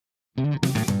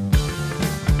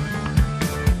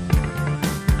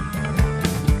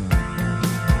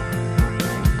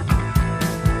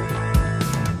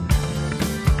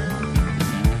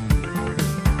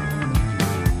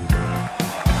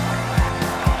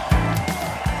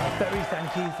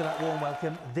you for that warm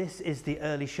welcome. This is The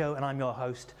Early Show and I'm your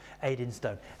host, Aidan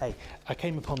Stone. Hey, I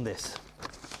came upon this.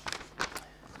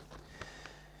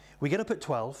 We get up at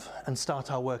 12 and start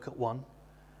our work at 1,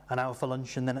 an hour for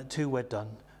lunch, and then at 2 we're done.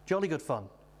 Jolly good fun.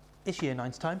 It's year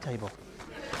 9's timetable.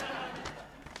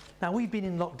 Now we've been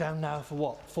in lockdown now for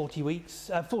what, 40 weeks?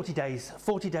 40 days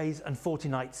and 40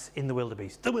 nights in the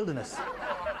wildebeest, the wilderness.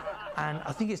 And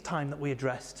I think it's time that we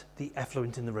addressed the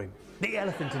effluent in the room, the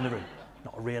elephant in the room.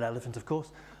 Not a real elephant, of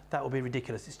course. That would be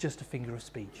ridiculous. It's just a figure of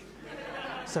speech.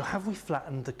 So have we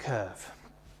flattened the curve?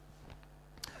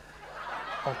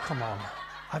 Oh, come on.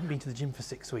 I haven't been to the gym for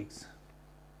 6 weeks.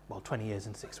 Well, 20 years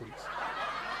and 6 weeks.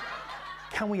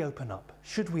 Can we open up?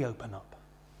 Should we open up?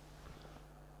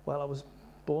 Well, I was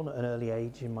born at an early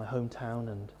age in my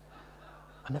hometown and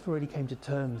I never really came to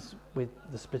terms with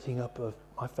the splitting up of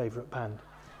my favourite band.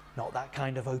 Not that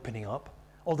kind of opening up.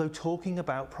 Although talking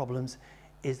about problems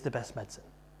is the best medicine.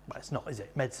 Well, it's not, is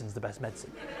it? Medicine's the best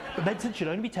medicine. But medicine should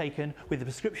only be taken with a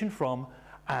prescription from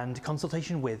and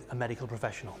consultation with a medical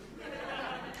professional.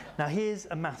 Now here's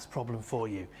a maths problem for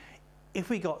you.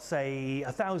 If we got, say,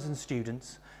 1,000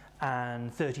 students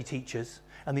and 30 teachers,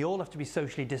 and they all have to be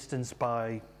socially distanced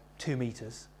by 2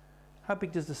 meters, how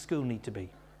big does the school need to be?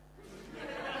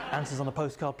 Answers on a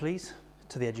postcard, please,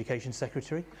 to the Education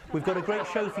Secretary. We've got a great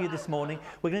show for you this morning.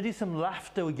 We're going to do some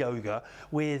laughter yoga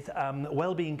with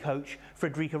wellbeing coach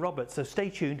Frederika Roberts. So stay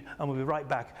tuned and we'll be right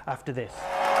back after this.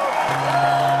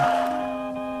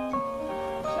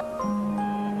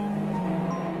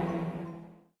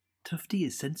 Tufty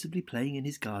is sensibly playing in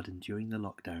his garden during the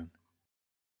lockdown.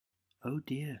 Oh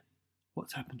dear,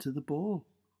 what's happened to the ball?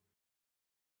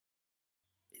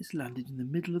 It's landed in the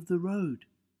middle of the road.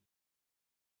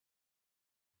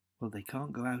 Well, they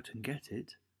can't go out and get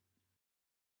it.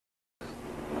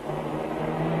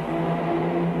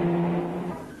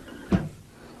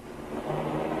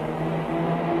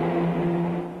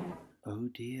 Oh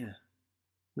dear.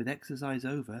 With exercise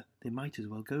over, they might as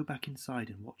well go back inside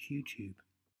and watch YouTube.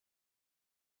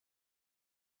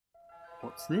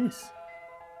 What's this?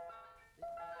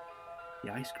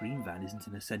 The ice cream van isn't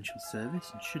an essential service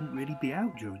and shouldn't really be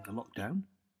out during the lockdown.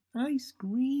 Ice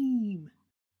cream!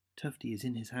 Tufty is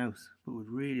in his house, but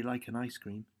would really like an ice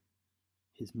cream.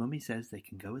 His mummy says they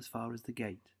can go as far as the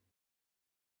gate.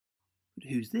 But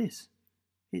who's this?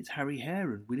 It's Harry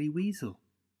Hare and Willy Weasel.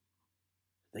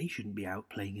 They shouldn't be out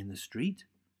playing in the street.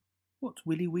 What's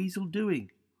Willy Weasel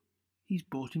doing? He's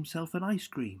bought himself an ice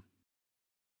cream.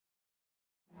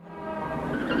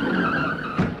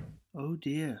 Oh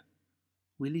dear,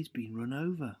 Willy's been run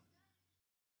over.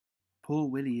 Poor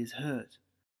Willy is hurt.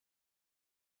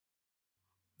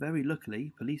 Very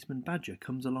luckily, Policeman Badger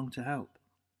comes along to help.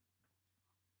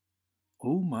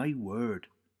 Oh my word,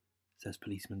 says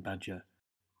Policeman Badger.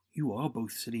 You are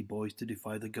both silly boys to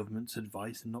defy the government's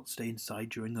advice and not stay inside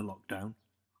during the lockdown.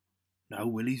 Now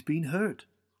Willy's been hurt,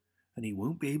 and he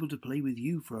won't be able to play with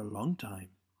you for a long time.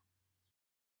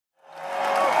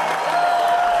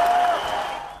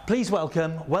 Please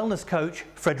welcome wellness coach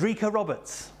Frederika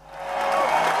Roberts.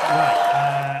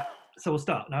 Right, so we'll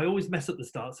start. Now I always mess up the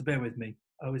start, so bear with me.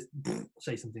 I always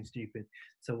say something stupid,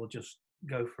 so we'll just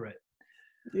go for it.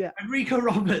 Yeah. Frederika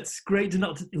Roberts, great to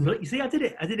not to, look. You see, I did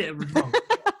it wrong.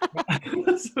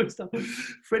 So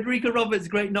Frederika Roberts,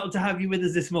 great not to have you with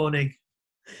us this morning.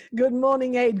 Good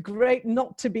morning, Aid. Great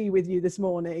not to be with you this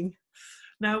morning.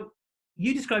 Now,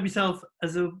 you describe yourself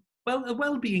as a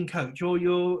well-being coach, or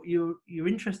you're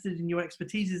interested in your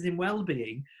expertise is in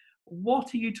well-being.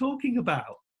 What are you talking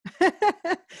about?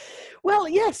 Well,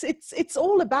 yes, it's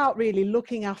all about really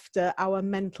looking after our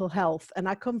mental health. And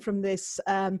I come from this,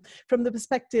 from the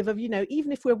perspective of,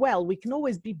 even if we're well, we can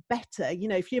always be better.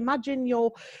 If you imagine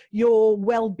your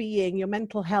well-being, your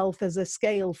mental health as a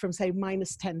scale from, say,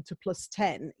 -10 to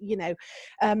 +10,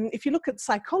 if you look at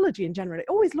psychology in general, it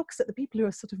always looks at the people who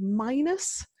are sort of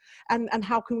minus. And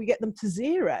how can we get them to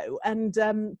 0? And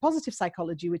positive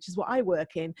psychology, which is what I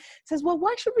work in, says, well,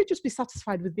 why should we just be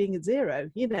satisfied with being at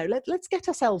 0? Let's get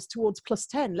ourselves towards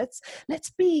 +10. Let's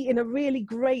be in a really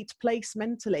great place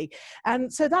mentally.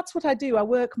 And so that's what I do. I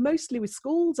work mostly with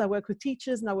schools. I work with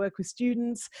teachers and I work with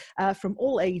students from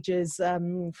all ages,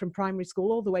 from primary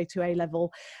school all the way to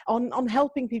A-level, on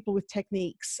helping people with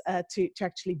techniques to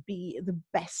actually be the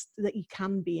best that you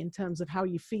can be in terms of how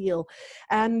you feel.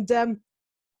 And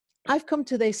I've come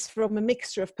to this from a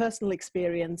mixture of personal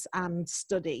experience and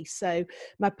study. So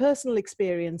my personal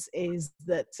experience is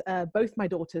that both my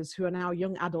daughters, who are now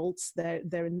young adults,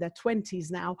 they're in their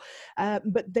 20s now,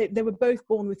 but they were both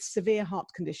born with severe heart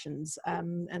conditions,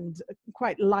 and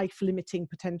quite life-limiting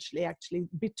potentially, actually.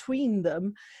 Between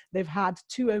them, they've had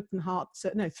three open heart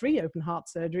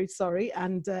surgeries, sorry,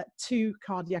 and 2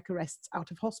 cardiac arrests out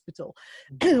of hospital,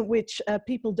 which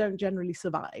people don't generally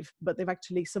survive, but they've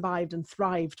actually survived and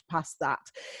thrived past that.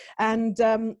 And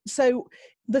so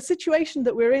the situation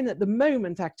that we're in at the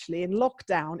moment, actually in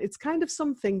lockdown, it's kind of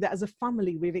something that as a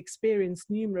family we've experienced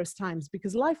numerous times,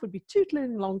 because life would be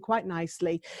tootling along quite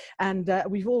nicely, and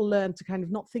we've all learned to kind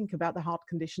of not think about the heart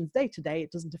conditions day to day.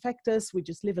 It doesn't affect us, we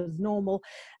just live as normal,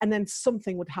 and then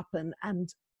something would happen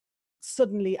and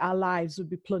suddenly our lives would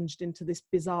be plunged into this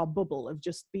bizarre bubble of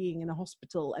just being in a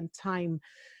hospital and time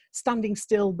standing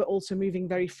still, but also moving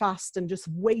very fast and just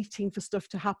waiting for stuff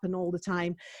to happen all the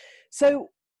time. So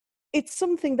it's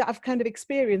something that I've kind of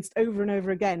experienced over and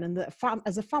over again, and that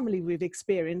as a family we've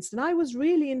experienced. And I was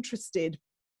really interested.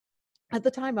 At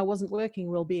the time, I wasn't working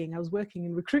in wellbeing, I was working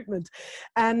in recruitment.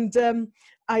 And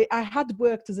I had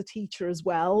worked as a teacher as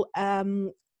well.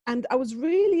 And I was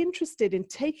really interested in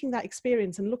taking that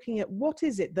experience and looking at what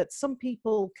is it that some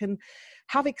people can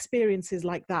have experiences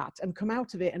like that and come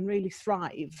out of it and really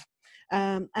thrive.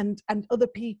 And other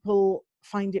people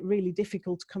find it really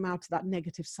difficult to come out of that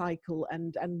negative cycle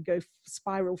and go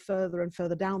spiral further and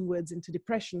further downwards into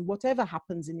depression, whatever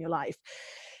happens in your life.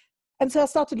 And so I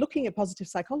started looking at positive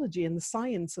psychology and the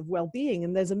science of well-being,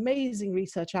 and there's amazing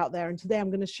research out there. And today I'm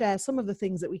going to share some of the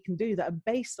things that we can do that are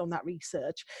based on that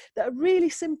research, that are really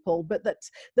simple, but that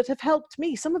have helped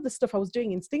me. Some of the stuff I was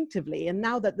doing instinctively, and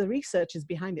now that the research is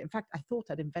behind it, in fact, I thought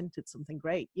I'd invented something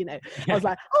great. You know, I was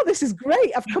like, oh, this is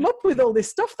great. I've come up with all this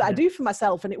stuff that I do for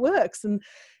myself and it works. And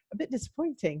a bit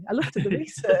disappointing. I looked at the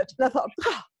research and I thought,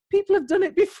 people have done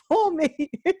it before me.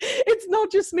 It's not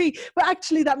just me. But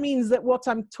actually that means that what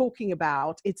I'm talking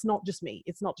about, it's not just me.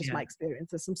 It's not just my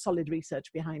experience. There's some solid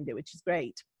research behind it, which is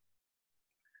great.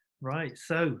 Right.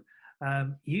 So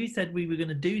you said we were going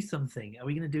to do something. Are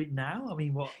we going to do it now? I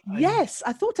mean, what? Yes,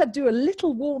 I thought I'd do a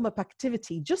little warm-up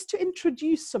activity just to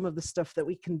introduce some of the stuff that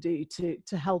we can do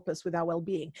to help us with our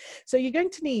well-being. So you're going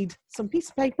to need some piece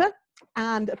of paper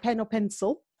and a pen or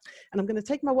pencil. And I'm going to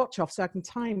take my watch off so I can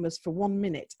time us for 1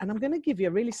 minute. And I'm going to give you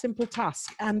a really simple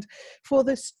task. And for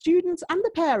the students and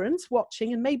the parents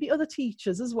watching, and maybe other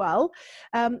teachers as well,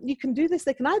 you can do this.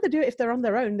 They can either do it if they're on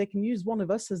their own, they can use one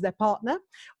of us as their partner,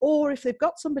 or if they've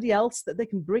got somebody else that they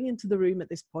can bring into the room at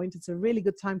this point, it's a really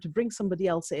good time to bring somebody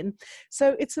else in.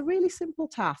 So it's a really simple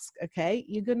task, okay?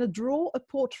 You're going to draw a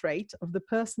portrait of the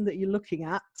person that you're looking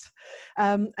at,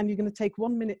 and you're going to take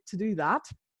 1 minute to do that.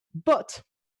 But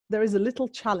there is a little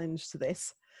challenge to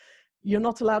this. You're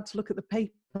not allowed to look at the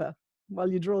paper while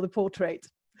you draw the portrait.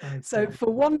 Okay. So for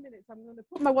 1 minute, I'm going to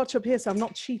put my watch up here so I'm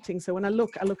not cheating. So when I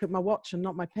look at my watch and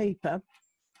not my paper.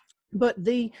 But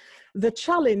the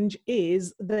challenge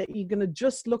is that you're going to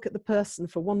just look at the person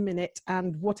for 1 minute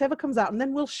and whatever comes out, and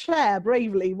then we'll share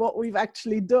bravely what we've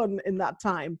actually done in that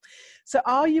time. So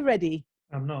are you ready?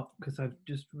 I'm not, because I've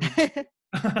just really...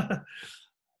 I'm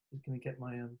going to get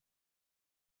my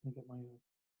paper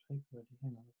ready.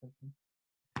 Hang on a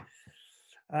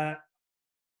second.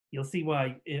 You'll see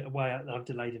why I've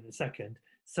delayed in a second.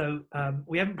 So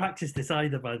we haven't practiced this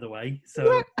either, by the way.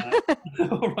 So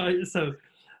all right. So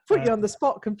put you on the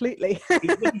spot completely.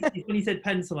 when you said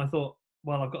pencil, I thought,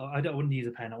 well, I don't want to use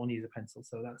a pen. I want to use a pencil.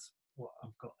 So that's what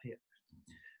I've got here.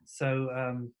 So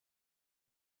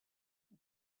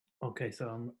okay. So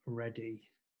I'm ready.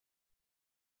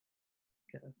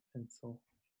 Get a pencil.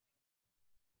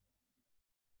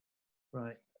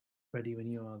 Right, ready when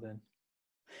you are then.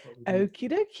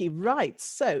 Okie dokie, right.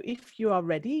 So if you are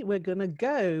ready, we're going to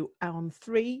go on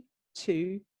 3,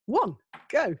 2, 1,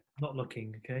 go. Not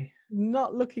looking, okay?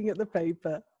 Not looking at the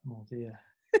paper. Oh dear.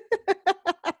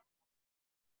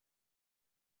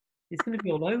 It's going to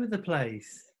be all over the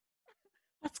place.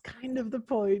 That's kind of the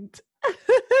point.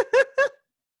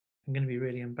 I'm going to be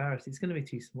really embarrassed. It's going to be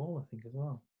too small, I think, as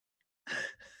well.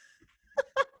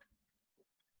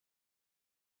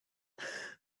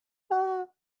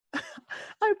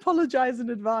 I apologise in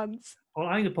advance. Well,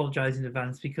 I apologise in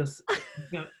advance because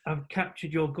I've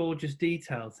captured your gorgeous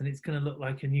details and it's going to look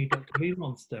like a new Doctor Who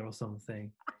monster or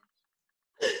something.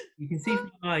 You can see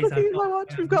from my eyes.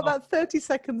 We've got about 30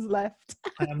 seconds left.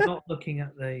 I am not looking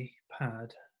at the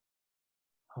pad.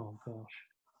 Oh,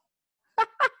 gosh.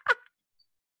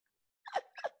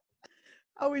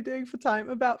 How are we doing for time?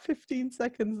 About 15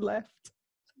 seconds left.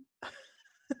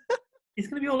 It's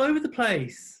going to be all over the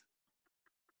place.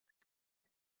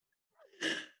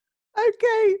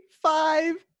 Okay,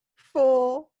 5,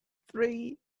 4,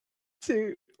 3,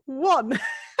 2, 1.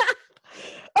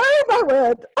 Oh my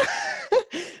word.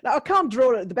 Now I can't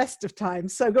draw it at the best of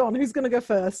times, so go on, who's going to go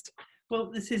first?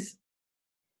 Well, this is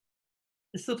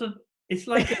sort of, it's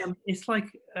like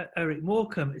Eric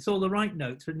Morecambe. It's all the right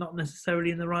notes, but not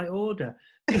necessarily in the right order.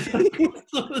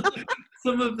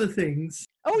 Some of the things.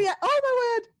 Oh yeah, oh my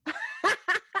word.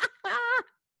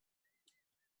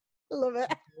 Love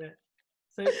it. Yeah.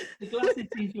 So the glasses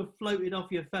seem to have floated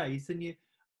off your face, and your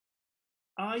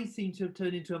eyes seem to have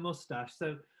turned into a mustache.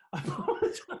 So I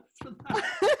apologise for that.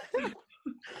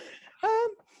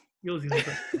 Yours is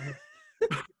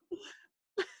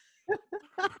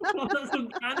oh, that's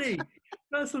uncanny.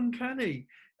 That's uncanny.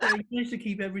 Yeah, you managed to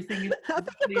keep everything in, I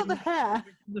thought about the hair.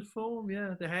 The form.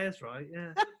 Yeah, the hair's right.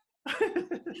 Yeah.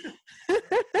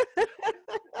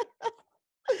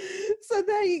 So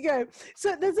there you go.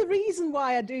 So there's a reason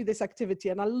why I do this activity,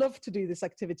 and I love to do this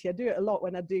activity. I do it a lot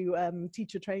when I do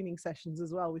teacher training sessions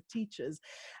as well with teachers,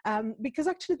 because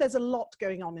actually there's a lot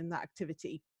going on in that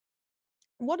activity.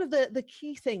 One of the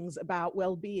key things about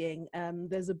well-being,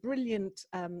 there's a brilliant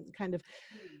kind of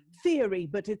theory,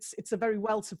 but it's a very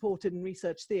well-supported and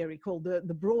research theory called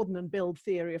the broaden and build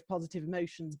theory of positive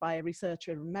emotions by a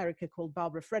researcher in America called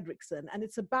Barbara Fredrickson. And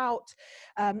it's about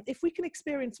if we can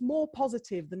experience more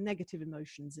positive than negative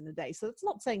emotions in a day. So it's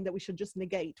not saying that we should just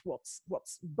negate what's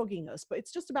bugging us, but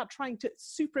it's just about trying to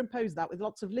superimpose that with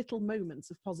lots of little moments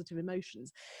of positive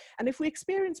emotions. And if we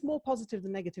experience more positive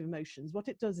than negative emotions, what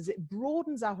it does is it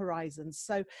broadens our horizons.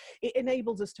 So it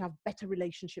enables us to have better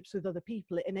relationships with other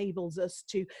people. It enables us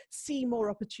to see more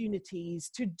opportunities,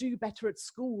 to do better at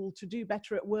school, to do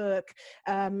better at work,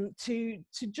 to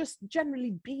just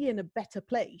generally be in a better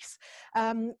place.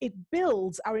 It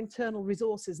builds our internal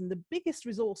resources, and the biggest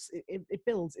resource it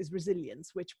builds is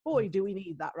resilience, which, boy, do we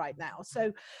need that right now.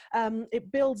 So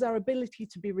it builds our ability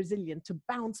to be resilient, to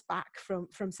bounce back from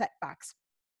setbacks.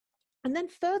 And then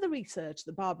further research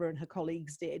that Barbara and her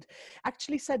colleagues did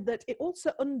actually said that it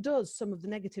also undoes some of the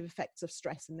negative effects of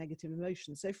stress and negative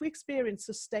emotions. So if we experience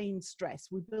sustained stress,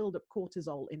 we build up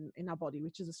cortisol in our body,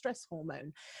 which is a stress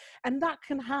hormone. And that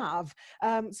can have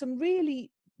some really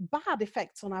bad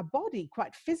effects on our body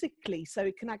quite physically. So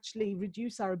it can actually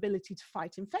reduce our ability to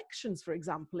fight infections, for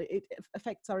example. It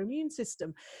affects our immune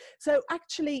system. So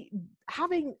actually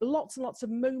having lots and lots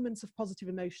of moments of positive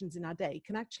emotions in our day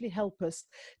can actually help us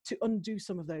to undo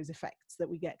some of those effects that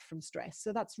we get from stress.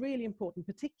 So that's really important,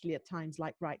 particularly at times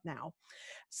like right now.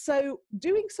 So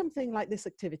doing something like this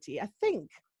activity, I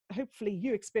think, hopefully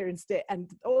you experienced it,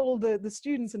 and all the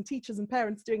students and teachers and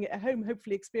parents doing it at home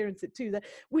hopefully experienced it too, that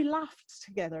we laughed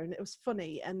together and it was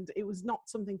funny and it was not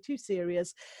something too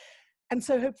serious. And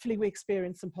so hopefully we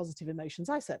experienced some positive emotions.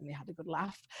 I certainly had a good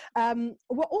laugh.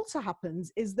 What also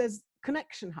happens is there's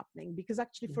connection happening, because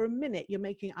actually for a minute you're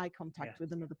making eye contact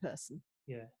with another person.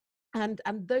 Yeah. And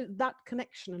that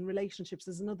connection and relationships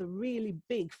is another really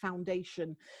big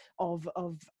foundation of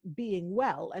being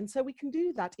well. And so we can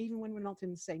do that even when we're not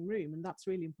in the same room. And that's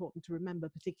really important to remember,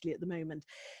 particularly at the moment.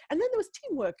 And then there was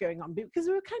teamwork going on, because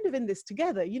we were kind of in this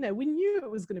together. You know, we knew it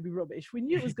was going to be rubbish. We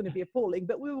knew it was going to be appalling,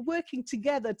 but we were working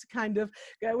together to kind of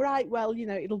go, right, well, you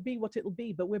know, it'll be what it'll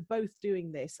be, but we're both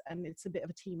doing this, and it's a bit of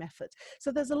a team effort.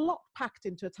 So there's a lot packed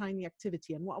into a tiny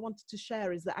activity. And what I wanted to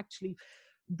share is that actually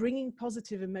bringing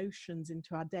positive emotions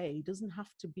into our day doesn't have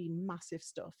to be massive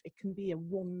stuff. It can be a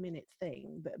 1-minute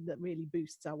thing that really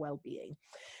boosts our well-being.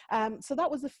 So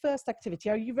that was the first activity.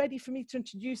 Are you ready for me to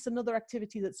introduce another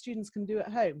activity that students can do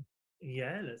at home?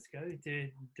 Yeah, let's go. Do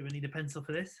we need a pencil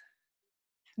for this?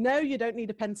 No, you don't need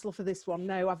a pencil for this one.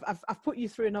 No, I've put you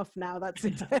through enough now. That's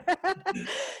it.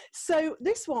 So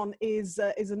this one is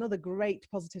another great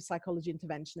positive psychology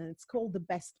intervention, and it's called the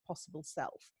best possible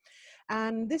self.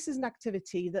 And this is an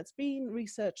activity that's been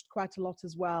researched quite a lot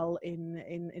as well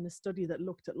in a study that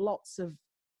looked at lots of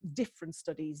different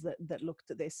studies that looked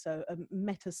at this, so a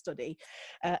meta-study,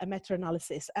 a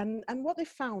meta-analysis, and what they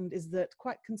found is that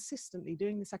quite consistently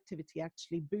doing this activity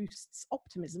actually boosts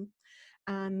optimism,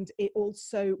 and it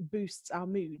also boosts our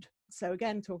mood. So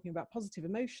again, talking about positive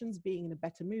emotions, being in a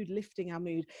better mood, lifting our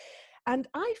mood. And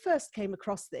I first came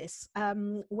across this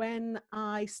when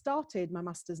I started my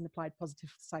master's in applied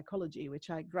positive psychology,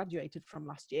 which I graduated from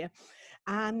last year.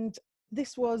 And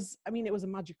this was, I mean, it was a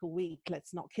magical week.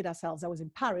 Let's not kid ourselves. I was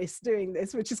in Paris doing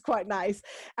this, which is quite nice.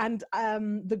 And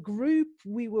the group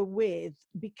we were with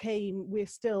we're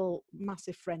still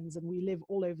massive friends, and we live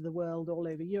all over the world, all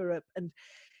over Europe. And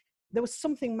there was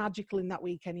something magical in that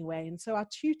week anyway. And so our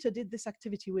tutor did this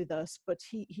activity with us, but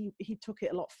he took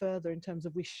it a lot further in terms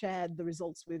of we shared the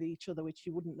results with each other, which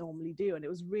you wouldn't normally do. And it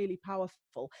was really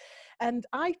powerful. And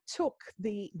I took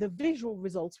the visual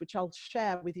results, which I'll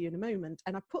share with you in a moment,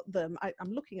 and I put them,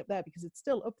 I'm looking up there because it's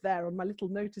still up there on my little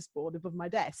notice board above my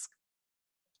desk.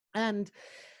 And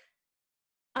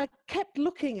I kept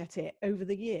looking at it over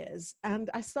the years, and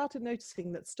I started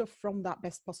noticing that stuff from that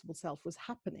best possible self was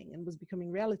happening and was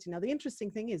becoming reality. Now, the interesting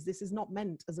thing is this is not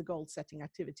meant as a goal-setting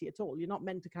activity at all. You're not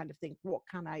meant to kind of think, what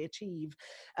can I achieve?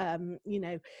 You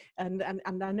know, and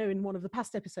I know in one of the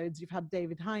past episodes, you've had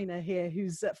David Heiner here,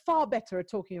 who's far better at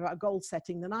talking about goal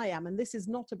setting than I am. And this is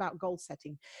not about goal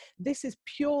setting. This is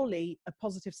purely a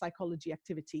positive psychology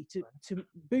activity to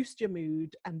boost your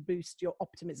mood and boost your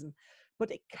optimism. But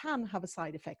it can have a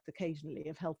side effect occasionally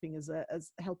of helping as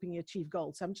helping you achieve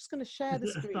goals. So I'm just going to share the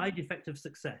screen. A side effect of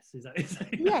success, is that what you're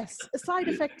saying? Yes, a side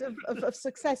effect of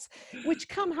success, which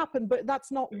can happen, but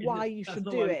that's not why you should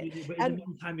do it. But in the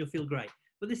meantime, you'll feel great.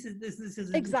 But this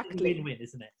is exactly a win-win,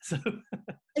 isn't it? So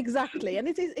exactly, and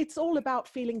it's all about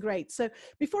feeling great. So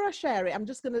before I share it, I'm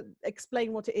just going to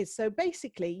explain what it is. So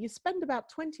basically, you spend about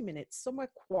 20 minutes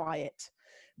somewhere quiet,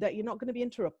 that you're not going to be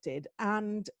interrupted,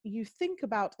 and you think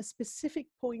about a specific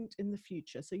point in the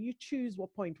future. So you choose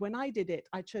what point. When I did it,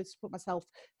 I chose to put myself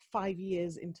 5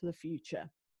 years into the future,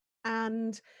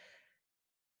 and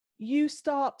you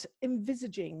start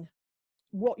envisaging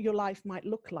what your life might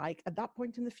look like at that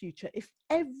point in the future if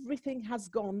everything has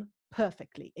gone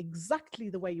perfectly, exactly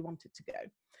the way you want it to go.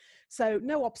 So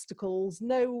no obstacles,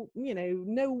 no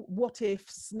what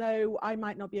ifs, no, I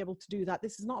might not be able to do that.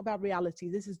 This is not about reality.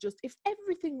 This is just, if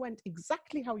everything went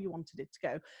exactly how you wanted it to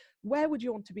go, where would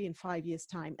you want to be in 5 years'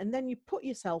 time? And then you put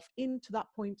yourself into that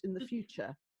point in the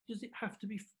future. Does it have to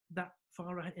be that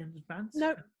far out in advance?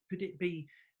 No. Could it be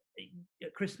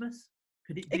at Christmas?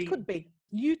 Could it be? It could be.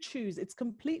 You choose. It's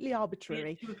completely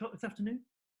arbitrary. 2 o'clock this afternoon?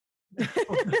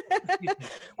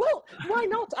 Well, why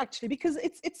not actually? Because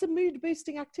it's a mood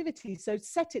boosting activity. So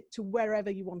set it to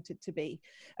wherever you want it to be,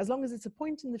 as long as it's a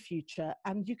point in the future,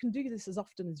 and you can do this as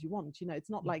often as you want. You know, it's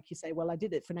not like you say, well, I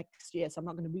did it for next year, so I'm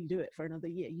not going to redo it for another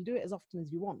year. You do it as often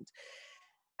as you want.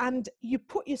 And you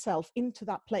put yourself into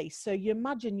that place. So you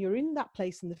imagine you're in that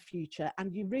place in the future,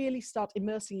 and you really start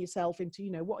immersing yourself into,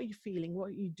 what are you feeling? What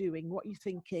are you doing? What are you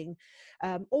thinking?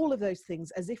 All of those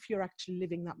things, as if you're actually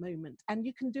living that moment. And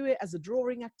you can do it as a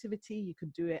drawing activity. You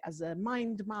could do it as a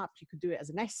mind map. You could do it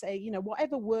as an essay,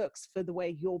 whatever works for the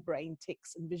way your brain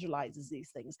ticks and visualizes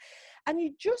these things. And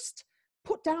you just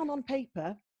put down on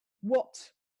paper what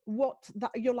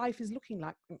your life is looking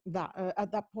like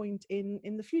at that point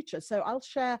in the future. So I'll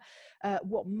share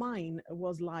what mine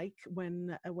was like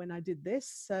when I did this.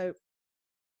 So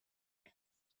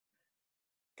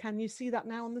can you see that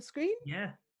now on the screen? Yeah.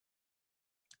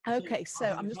 Okay, so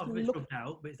I'm just going to look. Rubbed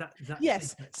out, but is that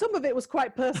Yes, some of it was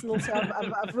quite personal, so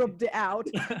I've rubbed it out.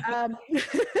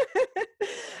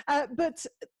 But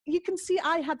you can see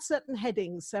I had certain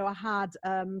headings. So I had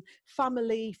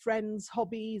family, friends,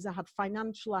 hobbies. I had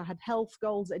financial. I had health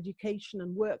goals, education,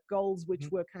 and work goals, which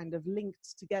were kind of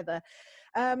linked together.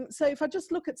 So if I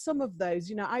just look at some of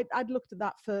those, I'd looked at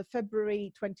that for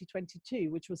February 2022,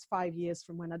 which was 5 years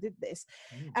from when I did this.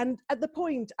 And at the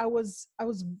point, I was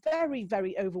very,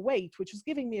 very overweight, which was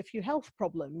giving me a few health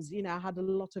problems. I had a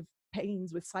lot of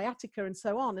pains with sciatica and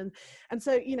so on, and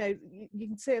so you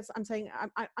can see I'm saying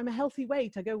I'm a healthy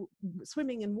weight. I go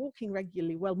swimming and walking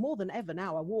regularly, well, more than ever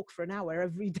now. I walk for an hour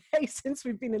every day since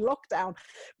we've been in lockdown,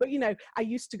 but I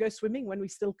used to go swimming when we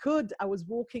still could. I was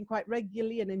walking quite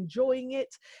regularly and enjoying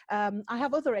it. I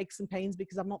have other aches and pains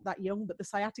because I'm not that young, but the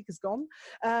sciatica's gone,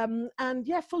 and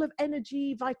yeah, full of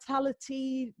energy,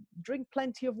 vitality, drink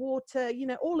plenty of water,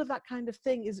 all of that kind of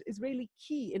thing is really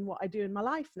key in what I do in my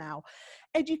life now.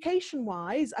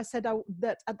 Education-wise, I said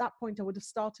that at that point I would have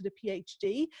started a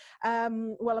PhD.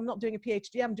 Well, I'm not doing a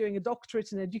PhD, I'm doing a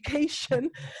doctorate in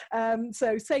education.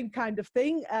 So same kind of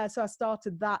thing. So I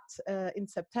started that in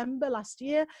September last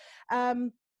year.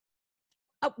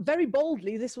 Very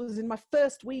boldly, this was in my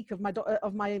first week of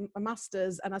my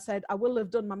master's, and I said I will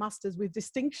have done my master's with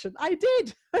distinction. I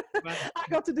did. I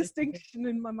got a distinction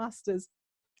in my master's.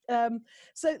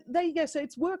 So there you go. So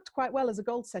it's worked quite well as a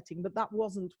goal setting, but that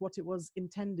wasn't what it was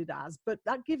intended as. But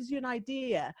that gives you an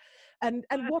idea. And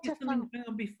what I found. Hang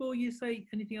on, before you say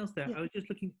anything else there, I was just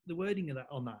looking at the wording of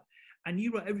on that. And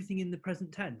you wrote everything in the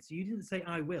present tense. You didn't say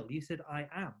I will, you said I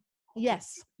am.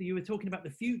 Yes. So you were talking about the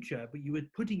future, but you were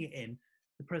putting it in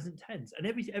the present tense. And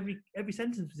every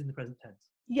sentence was in the present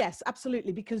tense. Yes,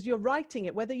 absolutely, because you're writing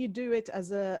it, whether you do it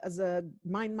as a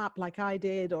mind map like I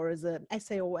did, or as an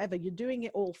essay or whatever, you're doing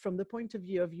it all from the point of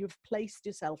view of you've placed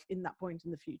yourself in that point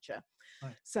in the future.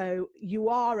 Right. So you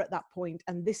are at that point,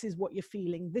 and this is what you're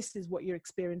feeling, this is what you're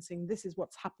experiencing, this is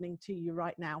what's happening to you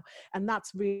right now. And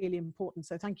that's really important.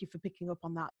 So thank you for picking up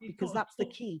on that, because that's the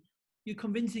key. You're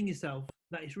convincing yourself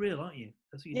that it's real, aren't you?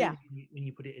 That's what you do when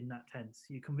you put it in that tense.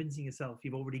 You're convincing yourself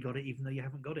you've already got it, even though you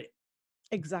haven't got it.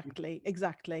 Exactly,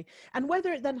 exactly. And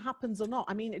whether it then happens or not,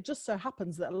 I mean, it just so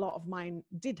happens that a lot of mine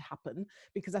did happen,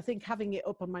 because I think having it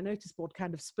up on my notice board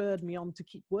kind of spurred me on to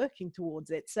keep working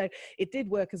towards it. So it did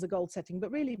work as a goal setting,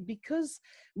 but really, because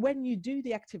when you do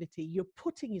the activity, you're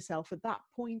putting yourself at that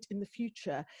point in the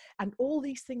future, and all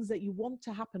these things that you want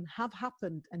to happen have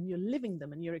happened, and you're living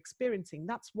them and you're experiencing.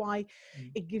 That's why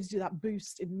it gives you that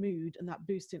boost in mood and that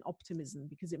boost in optimism,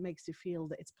 because it makes you feel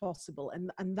that it's possible.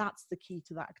 And that's the key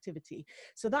to that activity.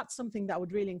 So that's something that I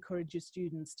would really encourage your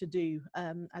students to do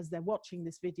as they're watching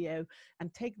this video,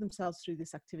 and take themselves through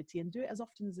this activity and do it as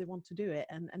often as they want to do it,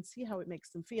 and see how it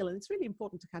makes them feel. And it's really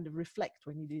important to kind of reflect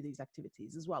when you do these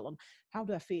activities as well on how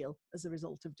do I feel as a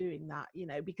result of doing that, you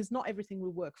know, because not everything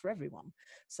will work for everyone.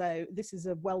 So this is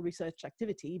a well-researched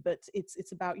activity, but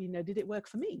it's about, you know, did it work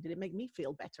for me? Did it make me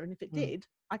feel better? And if it did,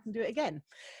 I can do it again.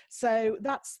 So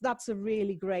that's a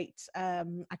really great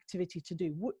activity to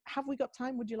do. Have we got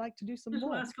time? Would you like to do some Just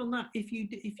more? want to ask on that, if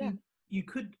you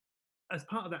could, as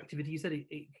part of the activity, you said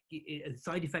a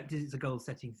side effect is it's a goal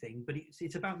setting thing, but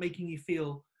it's about making you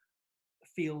feel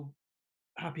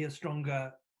happier,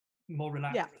 stronger, more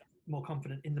relaxed, more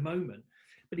confident in the moment.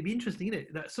 But it'd be interesting, isn't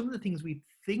it, that some of the things we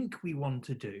think we want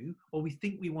to do, or we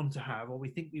think we want to have, or we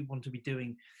think we want to be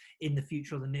doing in the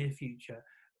future or the near future,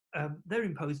 they're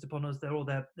imposed upon us. They're all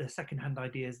their secondhand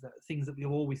ideas, that things that we've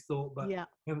always thought, but we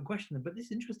haven't questioned them. But this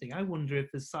is interesting. I wonder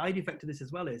if the side effect of this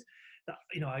as well is that,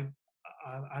 you know, I'm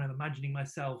imagining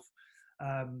myself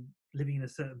living in a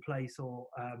certain place, or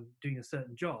doing a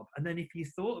certain job, and then if you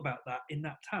thought about that in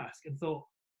that task and thought,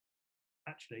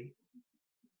 actually,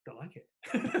 don't like it.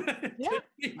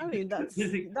 I mean,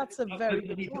 that's a very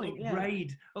good point.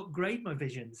 Upgrade my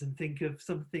visions and think of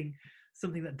something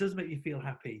that does make you feel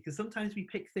happy. Because sometimes we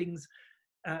pick things,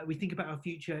 we think about our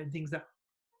future and things that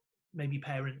maybe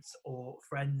parents or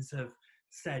friends have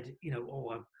said, you know,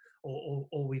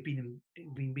 or we've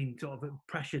been sort of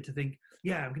pressured to think,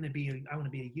 I want to be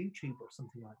a YouTuber or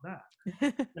something like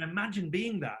that. And imagine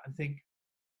being that and think,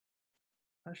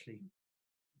 actually,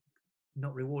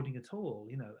 not rewarding at all,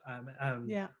 you know.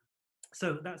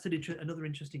 So that's another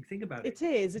interesting thing about it. It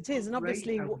is, and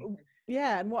obviously,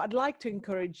 and what I'd like to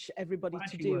encourage everybody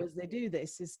to do as they do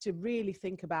this is to really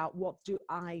think about, what do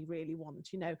I really want,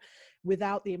 you know,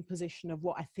 without the imposition of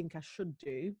what I think I should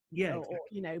do, or,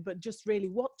 you know, but just really,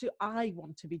 what do I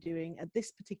want to be doing at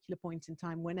this particular point in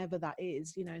time, whenever that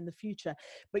is, you know, in the future.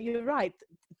 But you're right,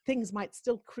 things might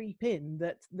still creep in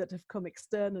that have come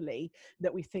externally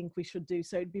that we think we should do.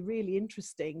 So it'd be really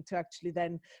interesting to actually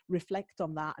then reflect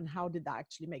on that, and how did that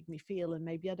actually make me feel, and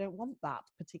maybe I don't want that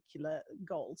particular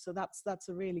goal. So that's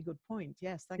a really good point.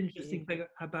 Yes, thank you. Interesting thing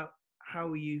about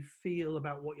how you feel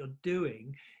about what you're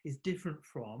doing is different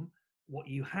from what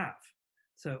you have.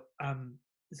 So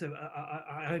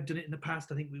I've done it in the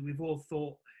past. I think we've all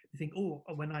thought, you think, oh,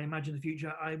 when I imagine the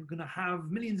future, I'm going to have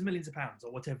millions and millions of pounds,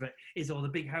 or whatever it is, or the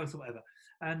big house or whatever.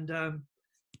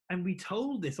 And we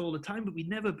told this all the time, but we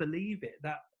never believe it,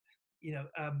 that, you know,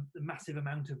 the massive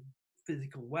amount of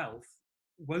physical wealth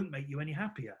won't make you any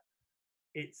happier.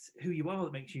 It's who you are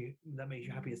that makes you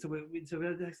happier. So we're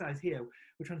the exercise here,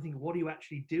 we're trying to think, what are you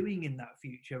actually doing in that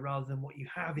future, rather than what you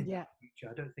have in that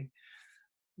future. I don't think,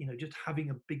 you know, just have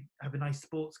a nice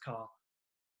sports car,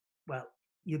 well,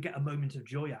 you'll get a moment of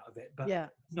joy out of it, but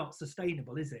it's not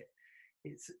sustainable, is it?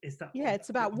 It's that it's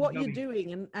about what you're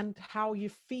doing and how you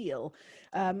feel.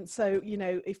 So, you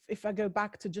know, if I go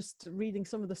back to just reading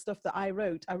some of the stuff that I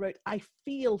wrote, I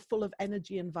feel full of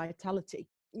energy and vitality.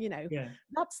 You know,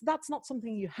 that's not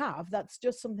something you have, that's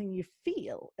just something you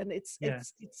feel. And it's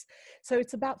so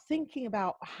it's about thinking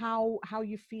about how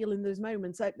you feel in those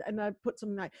moments. And I put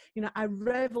something like, you know, I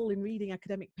revel in reading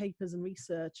academic papers and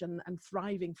research and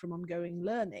thriving from ongoing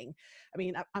learning. I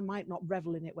mean, I might not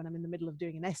revel in it when I'm in the middle of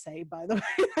doing an essay, by the way.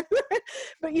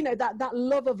 But, you know, that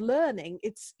love of learning,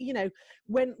 it's, you know,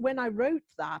 when I wrote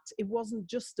that, it wasn't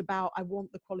just about, I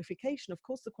want the qualification. Of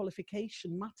course, the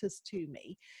qualification matters to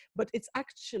me, but it's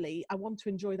actually, I want to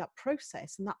enjoy that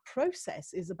process. And that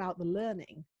process is about the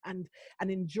learning and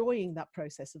enjoying that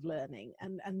process of learning.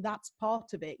 And that's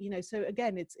part of it, you know. So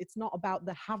again, it's not about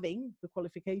the having the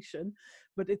qualification,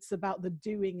 but it's about the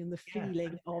doing and the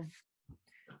feeling of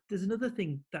there's another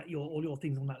thing that all your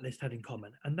things on that list had in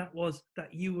common, and that was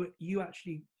that you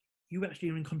actually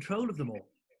are in control of them all.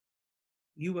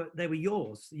 They were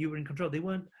yours. You were in control. They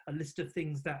weren't a list of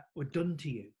things that were done to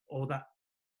you, or that.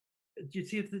 Do you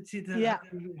see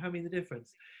how I mean the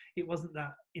difference? It wasn't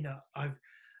that, you know, I'm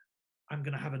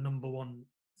going to have a number one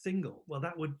single. Well,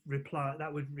 that would require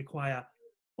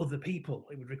other people.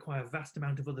 It would require a vast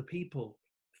amount of other people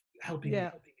helping you,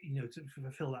 you know, to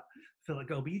fulfill that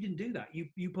goal. But you didn't do that.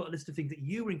 You put a list of things that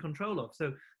you were in control of.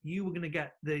 So you were going to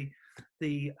get the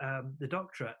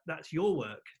doctorate. That's your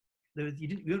work.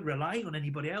 You weren't relying on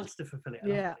anybody else to fulfill it.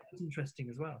 Yeah, it's interesting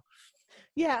as well.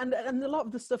 Yeah, and a lot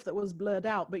of the stuff that was blurred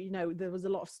out, but, you know, there was a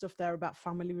lot of stuff there about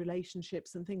family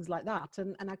relationships and things like that.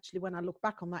 And actually, when I look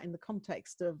back on that in the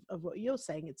context of what you're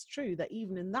saying, it's true that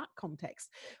even in that context,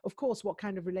 of course, what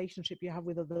kind of relationship you have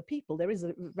with other people, there is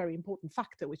a very important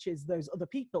factor, which is those other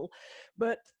people.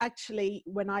 But actually,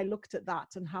 when I looked at that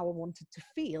and how I wanted to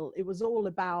feel, it was all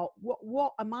about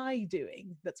what am I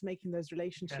doing that's making those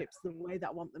relationships the way that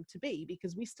I want them to be,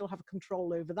 because we still have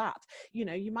control over that. You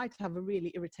know, you might have a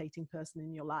really irritating person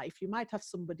in your life. You might have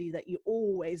somebody that you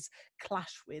always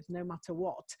clash with no matter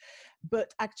what.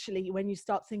 But actually, when you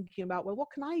start thinking about, well, what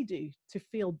can I do to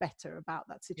feel better about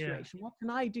that situation? What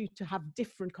can I do to have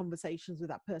different conversations with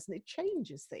that person? It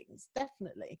changes things,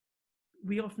 definitely.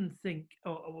 We often think,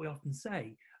 or we often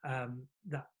say,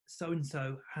 that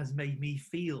so-and-so has made me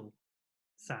feel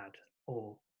sad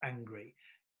or angry.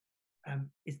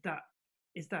 Is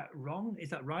that wrong?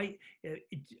 Is that right?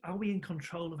 Are we in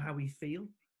control of how we feel?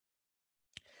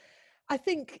 I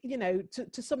think, you know,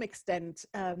 to some extent,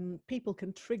 people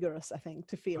can trigger us, I think,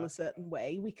 to feel a certain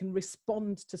way. We can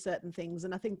respond to certain things.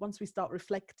 And I think once we start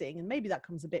reflecting, and maybe that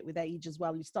comes a bit with age as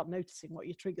well, you start noticing what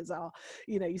your triggers are.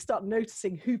 You know, you start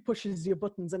noticing who pushes your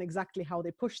buttons and exactly how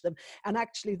they push them. And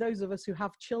actually, those of us who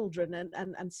have children,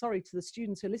 and sorry to the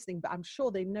students who are listening, but I'm sure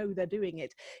they know they're doing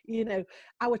it. You know,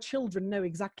 our children know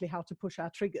exactly how to push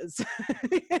our triggers.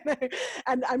 You know?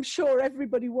 And I'm sure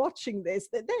everybody watching this,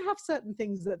 that they have certain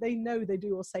things that they know they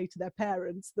do or say to their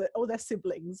parents or their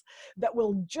siblings that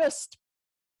will just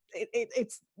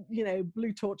it's, you know,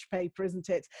 blue torch paper, isn't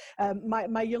it?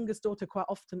 My youngest daughter quite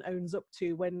often owns up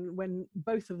to when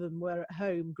both of them were at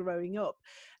home growing up,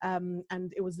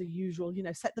 and it was the usual, you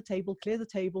know, set the table, clear the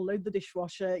table, load the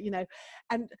dishwasher, you know,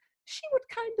 and she would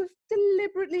kind of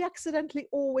deliberately accidentally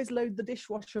always load the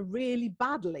dishwasher really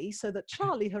badly so that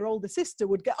Charlie, her older sister,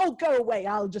 would go, oh, go away,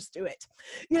 I'll just do it.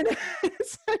 You know,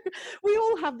 so we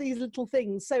all have these little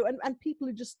things. So, and people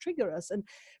who just trigger us.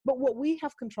 But what we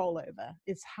have control over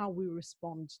is how we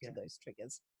respond to those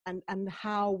triggers, and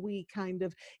how we kind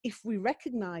of, if we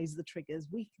recognize the triggers,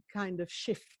 we can kind of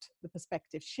shift the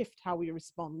perspective, shift how we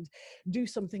respond, do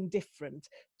something different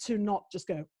to not just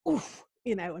go, oof,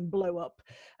 you know, and blow up,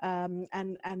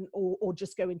 or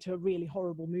just go into a really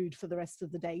horrible mood for the rest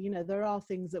of the day. You know, there are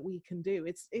things that we can do.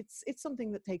 It's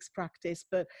something that takes practice,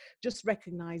 but just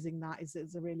recognizing that is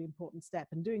a really important step.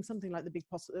 And doing something like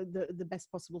the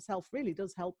best possible self really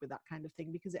does help with that kind of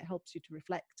thing, because it helps you to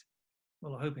reflect.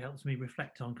 Well, I hope it helps me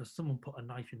reflect on, because someone put a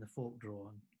knife in the fork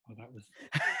drawer, and that was.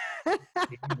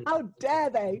 How dare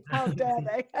they? How dare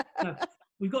they?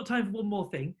 We've got time for one more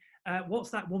thing. What's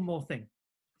that one more thing?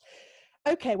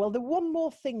 Okay, well, the one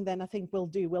more thing then I think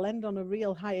we'll end on a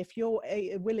real high, if you're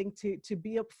willing to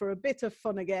be up for a bit of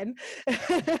fun again.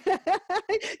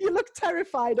 You look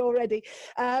terrified already.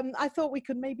 I thought we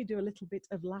could maybe do a little bit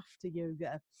of laughter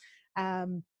yoga.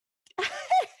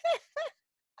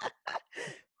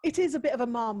 It is a bit of a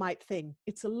Marmite thing.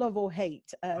 It's a love or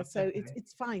hate, so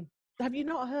it's fine. Have you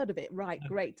not heard of it? Right,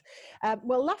 great.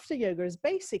 Well, laughter yoga is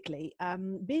basically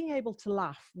being able to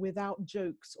laugh without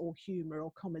jokes or humor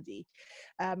or comedy.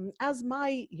 As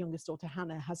my youngest daughter,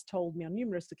 Hannah, has told me on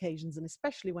numerous occasions, and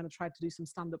especially when I tried to do some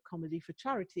stand-up comedy for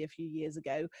charity a few years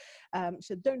ago, she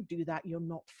said, don't do that, you're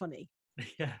not funny.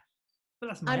 Yeah, but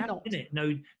that's my act, isn't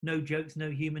it? No jokes, no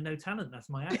humor, no talent. That's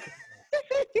my act.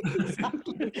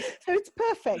 Exactly. So it's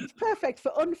perfect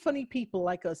for unfunny people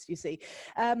like us, you see.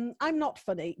 I'm not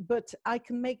funny, but I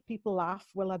can make people laugh.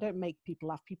 Well, I don't make people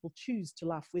laugh. People choose to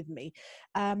laugh with me.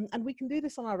 And we can do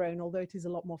this on our own, although it is a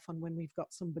lot more fun when we've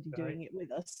got somebody doing it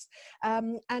with us.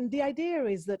 And the idea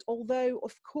is that although,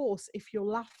 of course, if you're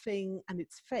laughing and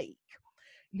it's fake,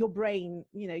 your brain,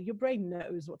 your brain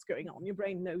knows what's going on. Your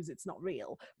brain knows it's not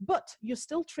real, but you're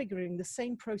still triggering the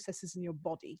same processes in your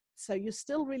body. So you're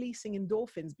still releasing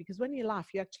endorphins, because when you laugh,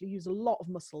 you actually use a lot of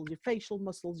muscles, your facial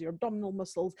muscles, your abdominal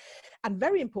muscles, and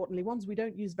very importantly, ones we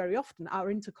don't use very often, our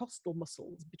intercostal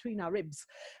muscles between our ribs.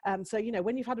 So,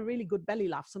 when you've had a really good belly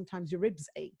laugh, sometimes your ribs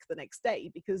ache the next day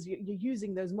because you're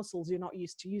using those muscles you're not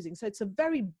used to using. So it's a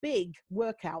very big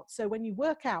workout. So when you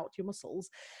work out your muscles,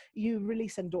 you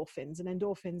release endorphins, and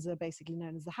endorphins are basically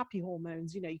known as the happy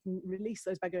hormones. You can release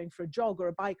those by going for a jog or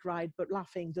a bike ride, but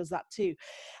laughing does that too.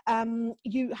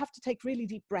 You have to take really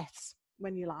deep breaths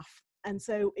when you laugh. And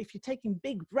so if you're taking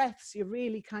big breaths, you're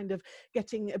really kind of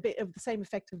getting a bit of the same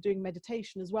effect of doing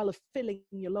meditation, as well as filling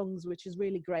your lungs, which is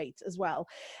really great as well.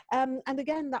 And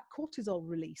again, that cortisol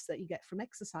release that you get from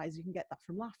exercise, you can get that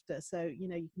from laughter. So, you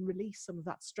can release some of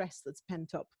that stress that's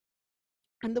pent up.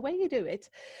 And the way you do it,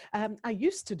 I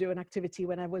used to do an activity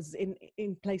when I was in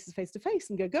places face to face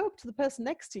and go up to the person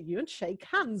next to you and shake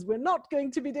hands. We're not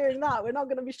going to be doing that. We're not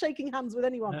going to be shaking hands with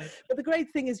anyone. No. But the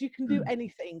great thing is you can do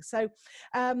anything. So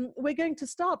we're going to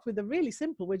start with a really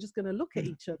simple. We're just going to look at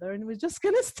each other and we're just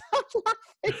going to start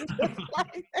laughing just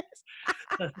like this.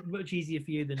 That's much easier for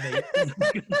you than me.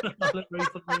 I look very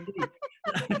funny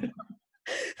indeed.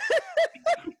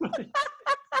 Right.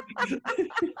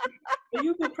 Are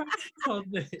you going to practice on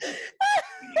this?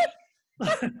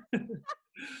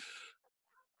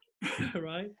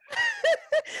 Right.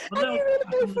 Well, and you really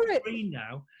go for it. Screen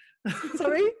now.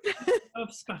 Sorry?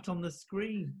 I've spat on the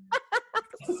screen.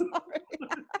 Sorry.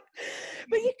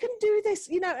 But you can do this,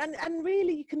 and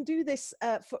really you can do this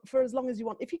for as long as you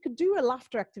want. If you could do a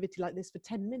laughter activity like this for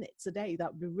 10 minutes a day,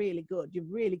 that would be really good. You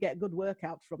really get a good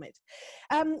workout from it.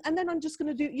 And then I'm just going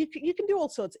to do, you can do all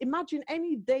sorts. Imagine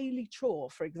any daily chore,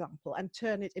 for example, and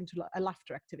turn it into a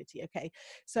laughter activity, okay?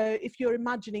 So if you're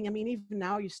imagining, even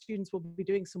now your students will be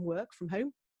doing some work from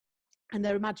home, and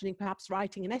they're imagining perhaps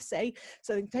writing an essay,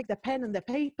 so they can take their pen and their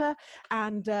paper,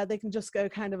 and they can just go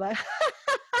kind of like...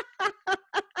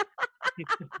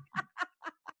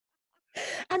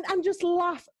 and just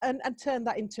laugh and turn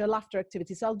that into a laughter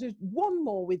activity. So I'll do one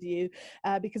more with you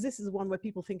because this is one where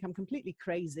people think I'm completely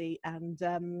crazy, and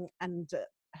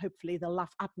hopefully they'll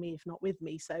laugh at me if not with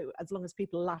me. So as long as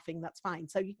people are laughing, that's fine.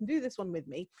 So you can do this one with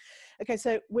me. Okay,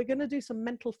 so we're going to do some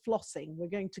mental flossing. We're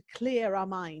going to clear our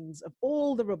minds of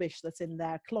all the rubbish that's in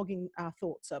there, clogging our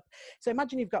thoughts up. So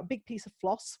imagine you've got a big piece of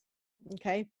floss,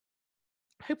 okay?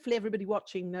 Hopefully everybody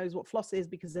watching knows what floss is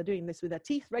because they're doing this with their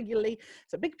teeth regularly.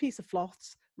 So a big piece of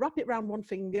floss, wrap it around one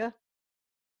finger.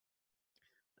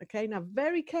 Okay, now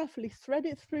very carefully thread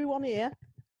it through one ear.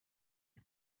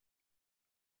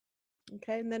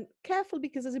 Okay, and then careful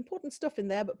because there's important stuff in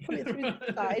there, but pull it through the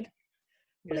other side.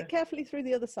 Pull it carefully through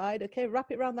the other side. Okay,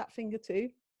 wrap it around that finger too.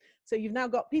 So you've now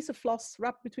got a piece of floss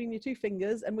wrapped between your two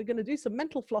fingers, and we're going to do some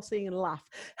mental flossing and laugh.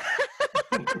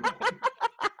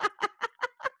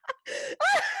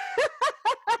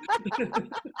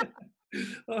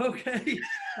 Okay.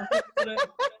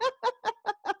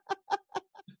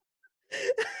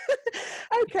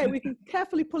 Okay, we can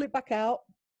carefully pull it back out.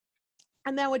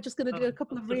 And now we're just going to do a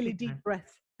couple of really deep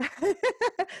breaths.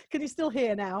 Can you still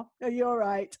hear now? Oh, you're all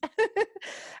right.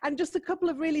 And just a couple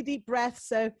of really deep breaths.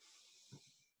 So,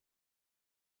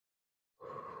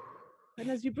 and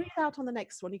as you breathe out on the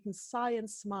next one, you can sigh and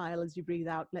smile as you breathe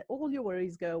out. Let all your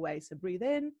worries go away. So breathe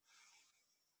in.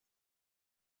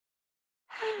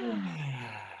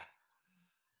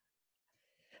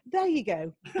 There you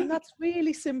go. And that's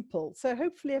really simple. So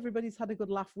hopefully everybody's had a good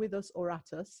laugh with us or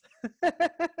at us.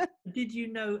 Did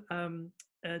you know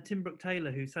Tim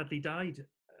Brooke-Taylor, who sadly died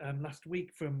last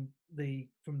week from the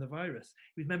virus?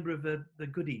 He was a member of the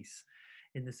Goodies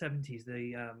in the 70s,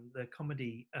 the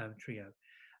comedy trio.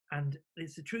 And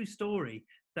it's a true story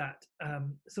that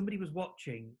somebody was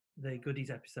watching the Goodies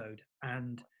episode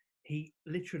and he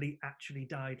literally actually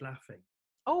died laughing.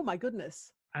 Oh my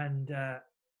goodness. And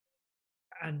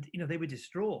they were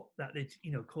distraught that it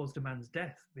caused a man's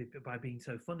death by being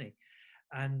so funny.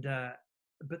 And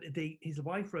but his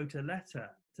wife wrote a letter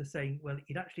to saying, well,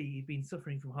 he'd been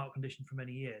suffering from heart condition for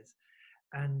many years,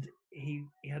 and he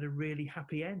had a really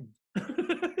happy end.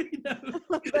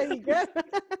 There you go.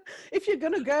 If you're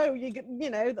going to go,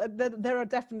 there are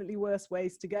definitely worse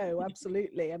ways to go.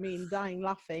 Absolutely. I mean, dying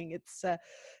laughing, it's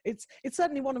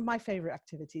certainly one of my favorite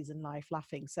activities in life,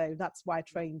 laughing. So that's why I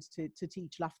trained to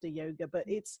teach laughter yoga, but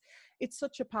it's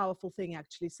such a powerful thing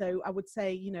actually. So I would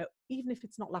say, even if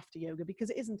it's not laughter yoga, because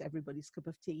it isn't everybody's cup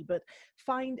of tea, but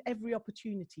find every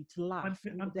opportunity to laugh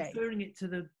in the day. I'm preferring it to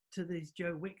to this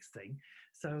Joe Wicks thing.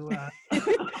 So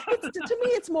to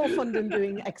me, it's more fun than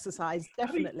doing exercise,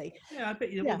 definitely. I mean, yeah, I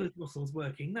bet you all those muscles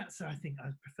working. I think I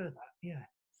prefer that. Yeah.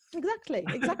 Exactly.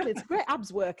 It's a great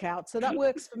abs workout, so that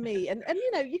works for me. And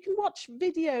you know, you can watch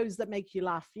videos that make you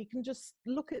laugh. You can just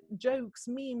look at jokes,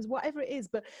 memes, whatever it is,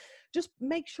 but just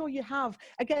make sure you have,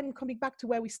 again, coming back to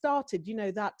where we started, you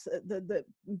know, that the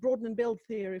broaden and build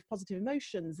theory of positive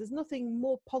emotions. There's nothing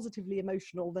more positively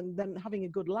emotional than having a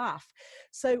good laugh.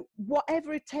 So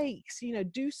whatever it takes, you know,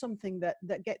 do something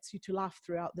that gets you to laugh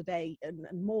throughout the day, and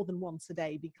more than once a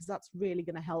day, because that's really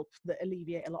going to help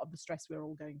alleviate a lot of the stress we're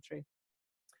all going through.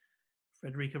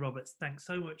 Frederika Roberts, thanks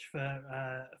so much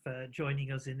for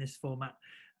joining us in this format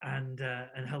and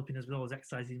helping us with all those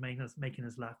exercises, making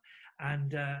us laugh.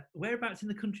 And whereabouts in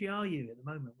the country are you at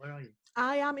the moment? Where are you?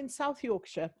 I am in South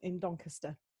Yorkshire, in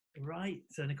Doncaster. Right.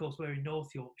 So, and of course, we're in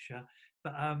North Yorkshire.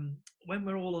 But when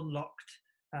we're all unlocked,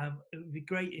 it would be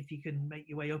great if you can make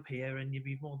your way up here, and you'd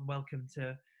be more than welcome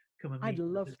to come and meet us. I'd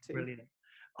love to. Brilliant.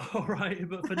 All right.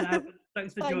 But for now,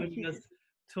 thanks for joining us.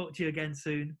 Talk to you again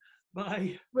soon.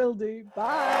 Bye. Will do.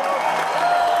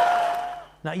 Bye.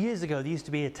 Now, years ago, there used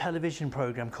to be a television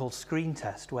programme called Screen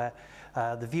Test, where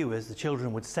the viewers, the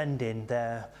children, would send in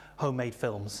their homemade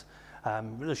films,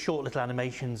 short little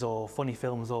animations or funny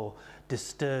films or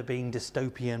disturbing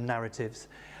dystopian narratives.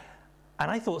 And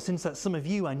I thought, since that some of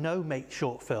you I know make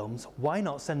short films, why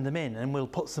not send them in, and we'll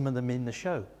put some of them in the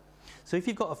show. So if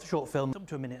you've got a short film up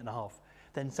to 1.5 minutes,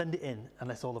 then send it in and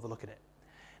let's all have a look at it.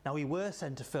 Now, we were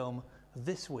sent a film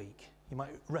this week. You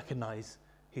might recognise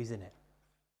who's in it.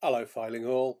 Hello, Fyling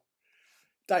Hall.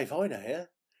 Dave Heiner here.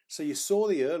 So you saw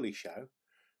the early show.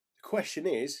 The question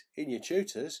is, in your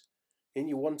tutors, in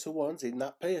your one-to-ones, in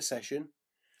that peer session,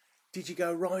 did you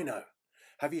go rhino?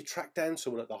 Have you tracked down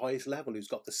someone at the highest level who's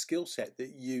got the skill set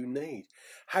that you need?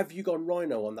 Have you gone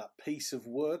rhino on that piece of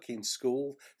work in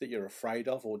school that you're afraid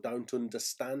of or don't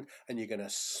understand, and you're going to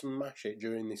smash it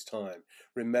during this time?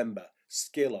 Remember,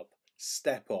 skill up,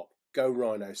 step up, go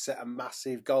rhino, set a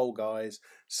massive goal, guys.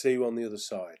 See you on the other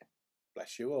side.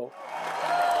 Bless you all.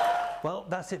 Well,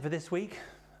 that's it for this week.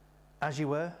 As you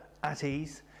were, at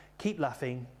ease, keep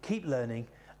laughing, keep learning,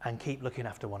 and keep looking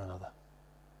after one another.